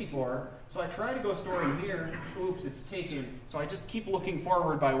have 54, so I try to go store in here. Oops, it's taken. So I just keep looking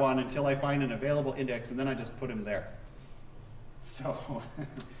forward by 1 until I find an available index, and then I just put them there. So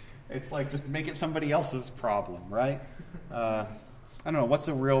it's like just make it somebody else's problem, right? I don't know, what's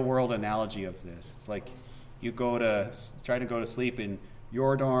the real world analogy of this? It's like you try to go to sleep in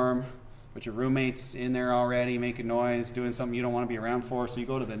your dorm, but your roommate's in there already making noise, doing something you don't want to be around for, so you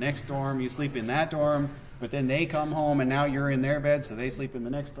go to the next dorm, you sleep in that dorm, but then they come home and now you're in their bed, so they sleep in the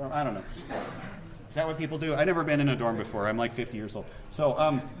next dorm. I don't know. Is that what people do? I've never been in a dorm before. I'm like 50 years old.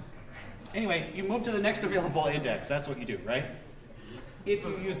 So anyway, you move to the next available index. That's what you do, right? If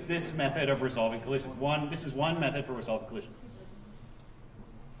you use this method of resolving collision. This is one method for resolving collision.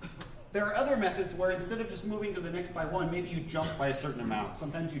 There are other methods where instead of just moving to the next by 1, maybe you jump by a certain amount.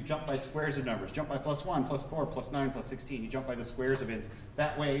 Sometimes you jump by squares of numbers. Jump by +1, +4, +9, +16. You jump by the squares of ins.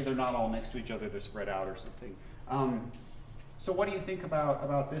 That way they're not all next to each other, they're spread out or something. So what do you think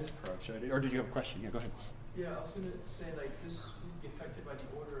about this approach? Or did you have a question? Yeah, go ahead. Yeah, I was going to say, like, this would be affected by the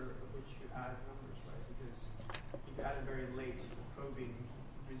order of which you add numbers, right? Because if you add it very late, the probing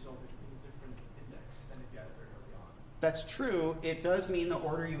result between a different index than if you add it very early on. That's true. It does mean the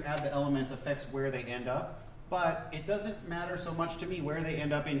order you add the elements affects where they end up, but it doesn't matter so much to me where they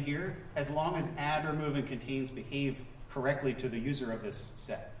end up in here, as long as add, remove, and contains behave correctly to the user of this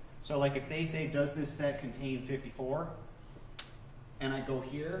set. So like if they say, does this set contain 54? And I go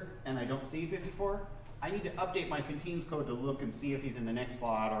here and I don't see 54, I need to update my contains code to look and see if he's in the next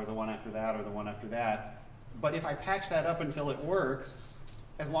slot or the one after that or the one after that. But if I patch that up until it works,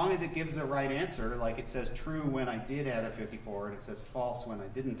 as long as it gives the right answer, like it says true when I did add a 54 and it says false when I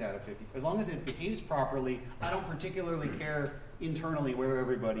didn't add a 54, as long as it behaves properly, I don't particularly care internally where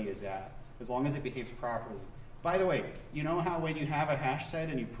everybody is at, as long as it behaves properly. By the way, you know how when you have a hash set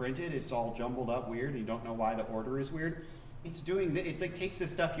and you print it, it's all jumbled up weird and you don't know why the order is weird? It's doing that. It like takes the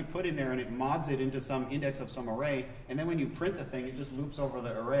stuff you put in there and it mods it into some index of some array, and then when you print the thing, it just loops over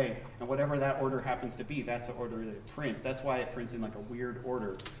the array, and whatever that order happens to be, that's the order that it prints. That's why it prints in like a weird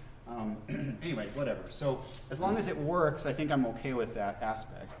order. Anyway, whatever. So as long as it works, I think I'm okay with that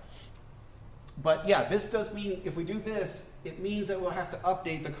aspect. But yeah, this does mean, if we do this, it means that we'll have to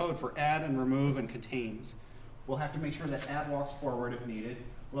update the code for add and remove and contains. We'll have to make sure that add walks forward if needed.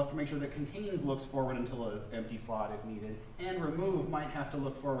 We'll have to make sure that contains looks forward until an empty slot if needed. And remove might have to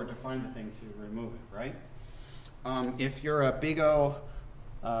look forward to find the thing to remove it, right? If you're a big O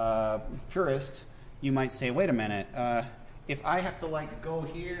purist, you might say, wait a minute, if I have to like go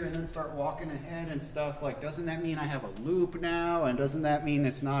here and then start walking ahead and stuff, like doesn't that mean I have a loop now? And doesn't that mean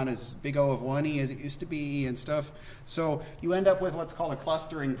it's not as big O of 1e as it used to be and stuff? So you end up with what's called a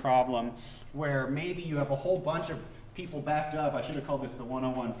clustering problem, where maybe you have a whole bunch of people backed up. I should have called this the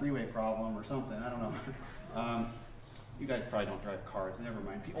 101 freeway problem or something. I don't know. You guys probably don't drive cars. Never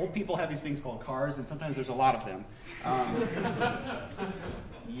mind. Old people have these things called cars, and sometimes there's a lot of them.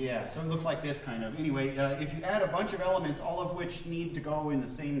 Yeah, so it looks like this kind of. Anyway, if you add a bunch of elements, all of which need to go in the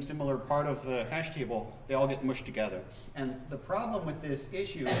same similar part of the hash table, they all get mushed together. And the problem with this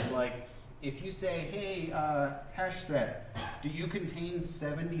issue is like, if you say, hey, hash set, do you contain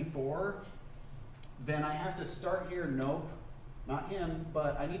 74? Then I have to start here, nope, not him,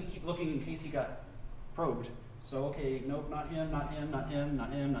 but I need to keep looking in case he got probed. So, okay, nope, not him, not him, not him,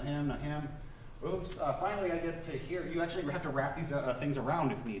 not him, not him, not him. Oops, finally I get to here. You actually have to wrap these things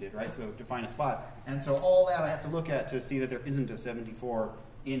around if needed, right? So to find a spot. And so all that I have to look at to see that there isn't a 74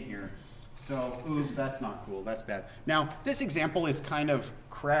 in here. So, oops, that's not cool, that's bad. Now, this example is kind of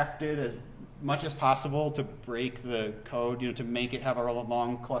crafted as much as possible to break the code, to make it have a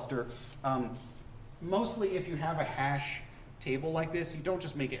long cluster. Mostly if you have a hash table like this, you don't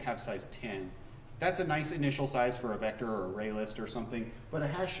just make it have size 10. That's a nice initial size for a vector or array list or something, but a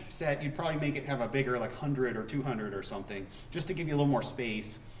hash set, you'd probably make it have a bigger, like 100 or 200 or something, just to give you a little more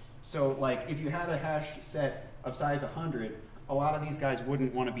space. So like if you had a hash set of size 100, a lot of these guys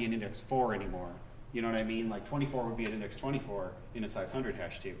wouldn't want to be an index 4 anymore. You know what I mean? Like 24 would be an index 24 in a size 100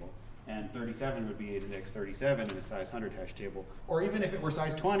 hash table. And 37 would be an index 37 in a size 100 hash table. Or even if it were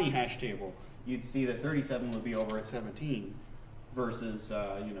size 20 hash table, you'd see that 37 would be over at 17. versus,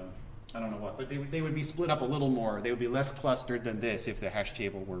 you know, I don't know what, but they would be split up a little more. They would be less clustered than this if the hash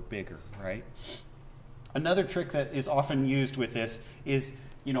table were bigger, right? Another trick that is often used with this is,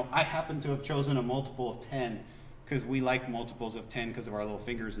 you know, I happen to have chosen a multiple of 10 because we like multiples of 10 because of our little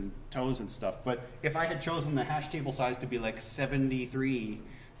fingers and toes and stuff. But if I had chosen the hash table size to be like 73,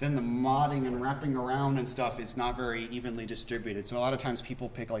 then the modding and wrapping around and stuff is not very evenly distributed. So a lot of times people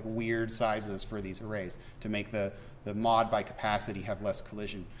pick like weird sizes for these arrays to make the mod by capacity have less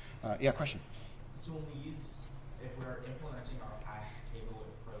collision. Yeah, question? So when we use, if we're implementing our hash table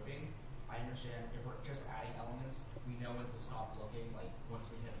with probing, I understand if we're just adding elements, we know when to stop looking, like once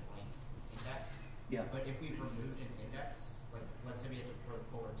we hit a blank index. Yeah. But if we've removed an index, like let's say we had to probe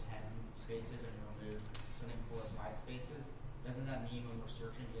forward 10 spaces and remove something forward 5 spaces, doesn't that mean when we're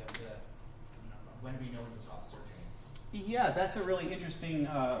searching, we have to, when do we know when to stop searching? Yeah, that's a really interesting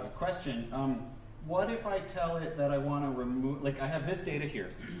question. What if I tell it that I want to remove, like I have this data here,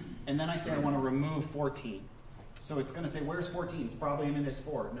 and then I say I want to remove 14. So it's going to say, where's 14? It's probably in index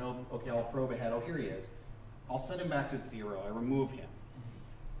 4. No, okay, I'll probe ahead. Oh, here he is. I'll set him back to 0. I remove him.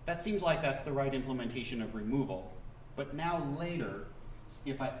 That seems like that's the right implementation of removal. But now later,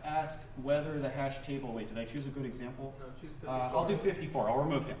 if I asked whether the hash table, wait, did I choose a good example? No, choose 54. I'll do 54. I'll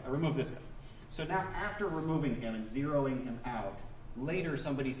remove him. I remove this guy. So now after removing him and zeroing him out, later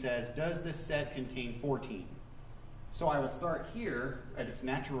somebody says, does this set contain 14? So I will start here at its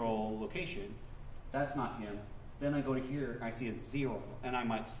natural location. That's not him. Then I go to here, I see a 0, and I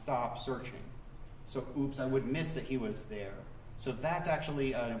might stop searching. So oops, I would miss that he was there. So that's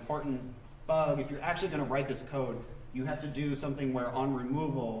actually an important bug. If you're actually going to write this code, you have to do something where on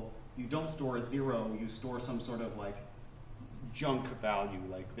removal, you don't store a 0, you store some sort of like junk value.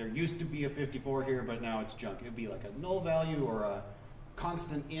 Like there used to be a 54 here, but now it's junk. It would be like a null value or a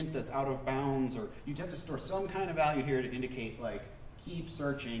constant int that's out of bounds, or you'd have to store some kind of value here to indicate like keep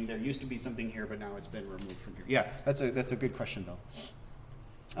searching. There used to be something here, but now it's been removed from here. Yeah, that's a good question though.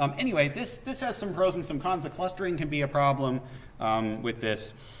 Anyway, this has some pros and some cons. The clustering can be a problem with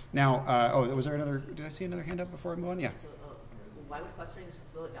this. Now, oh, was there another? Did I see another hand up before I move on? Yeah. So, why would clustering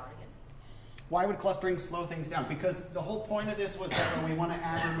slow it down again? Why would clustering slow things down? Because the whole point of this was that when we want to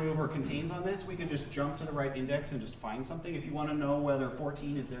add, remove, or contains on this, we can just jump to the right index and just find something. If you want to know whether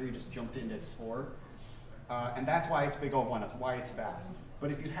 14 is there, you just jump to index 4. And that's why it's big O1. That's why it's fast.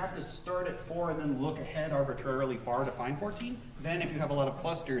 But if you have to start at 4 and then look ahead arbitrarily far to find 14, then if you have a lot of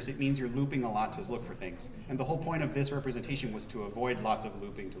clusters, it means you're looping a lot to look for things. And the whole point of this representation was to avoid lots of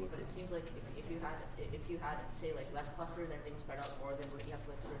looping to look But for it things. seems like if you had say like less clusters and things spread out more, then would you have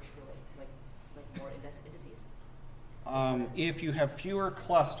to like search for like more indices? If you have fewer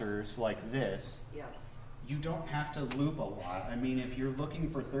clusters like this, Yeah. you don't have to loop a lot. I mean, if you're looking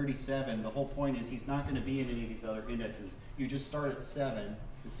for 37, the whole point is he's not going to be in any of these other indexes. You just start at 7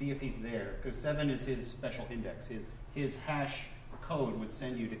 to see if he's there, because 7 is his special index. His hash code would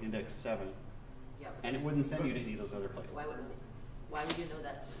send you to index 7, Yeah. and it wouldn't send you to any of those other places. Why would you know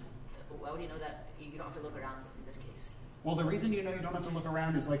that? Why would you know that you don't have to look around in this case? Well, the reason you know you don't have to look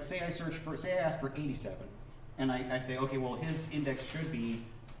around is like, say I ask for 87, and I say, okay, well, his index should be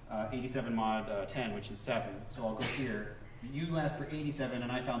 87 mod 10, which is 7. So I'll go here. You asked for 87,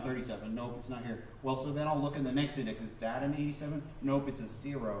 and I found 37. Nope, it's not here. Well, so then I'll look in the next index. Is that an 87? Nope, it's a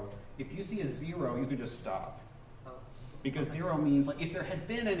 0. If you see a 0, you can just stop. Oh. Because 0 means, like, if there had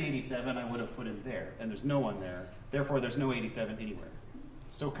been an 87, I would have put him there, and there's no one there. Therefore, there's no 87 anywhere.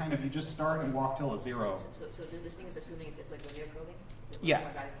 So kind of you just start and walk till a 0. So this thing is assuming it's like linear probing? Yeah.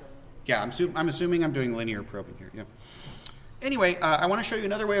 Quadratic probing? Yeah, I'm assuming I'm doing linear probing here. Yeah. Anyway, I want to show you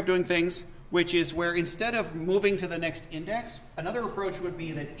another way of doing things, which is where instead of moving to the next index, another approach would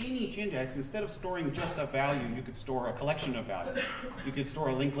be that in each index, instead of storing just a value, you could store a collection of values. You could store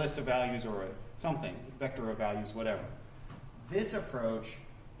a linked list of values or something, vector of values, whatever. This approach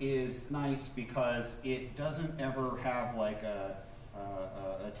is nice because it doesn't ever have like a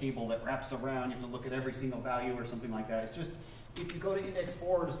table that wraps around. You have to look at every single value or something like that. It's just, if you go to index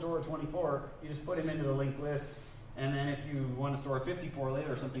 4 to store a 24, you just put him into the linked list. And then if you want to store a 54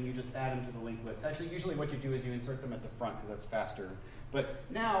 later or something, you just add them to the linked list. Actually, usually what you do is you insert them at the front because that's faster. But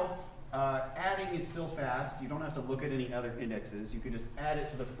now, adding is still fast. You don't have to look at any other indexes. You can just add it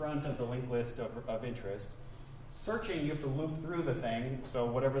to the front of the linked list of interest. Searching, you have to loop through the thing. So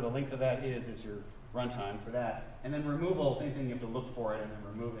whatever the length of that is your runtime for that. And then removal, same thing, you have to look for it and then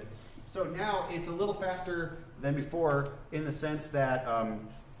remove it. So now it's a little faster than before in the sense that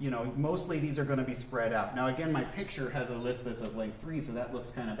mostly these are going to be spread out. Now again, my picture has a list that's of length 3, so that looks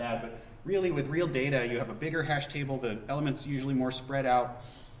kind of bad, but really with real data, you have a bigger hash table, the elements usually more spread out.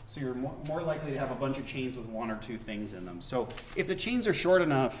 So you're more likely to have a bunch of chains with 1 or 2 things in them. So if the chains are short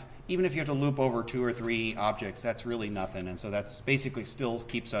enough, even if you have to loop over 2 or 3 objects, that's really nothing. And so that's basically still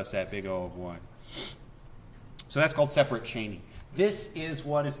keeps us at big O of 1. So that's called separate chaining. This is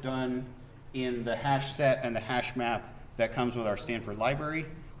what is done in the hash set and the hash map that comes with our Stanford library.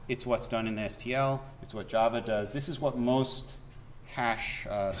 It's what's done in the STL. It's what Java does. This is what most hash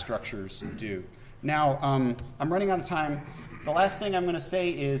structures do. Now, I'm running out of time. The last thing I'm going to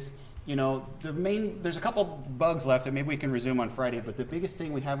say is, you know, there's a couple bugs left that maybe we can resume on Friday, but the biggest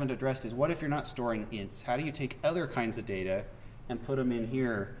thing we haven't addressed is what if you're not storing ints? How do you take other kinds of data and put them in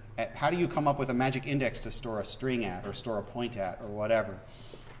here? How do you come up with a magic index to store a string at or store a point at or whatever?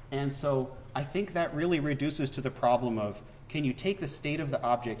 And so I think that really reduces to the problem of, can you take the state of the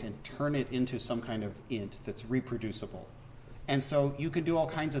object and turn it into some kind of int that's reproducible? And so you can do all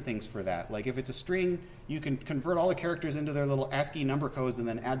kinds of things for that. Like if it's a string, you can convert all the characters into their little ASCII number codes and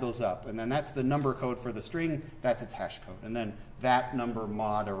then add those up. And then that's the number code for the string, that's its hash code. And then that number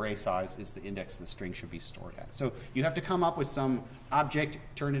mod array size is the index the string should be stored at. So you have to come up with some object,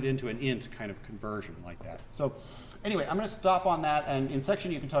 turn it into an int kind of conversion like that. So anyway, I'm going to stop on that. And in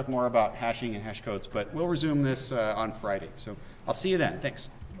section, you can talk more about hashing and hash codes. But we'll resume this on Friday. So I'll see you then. Thanks.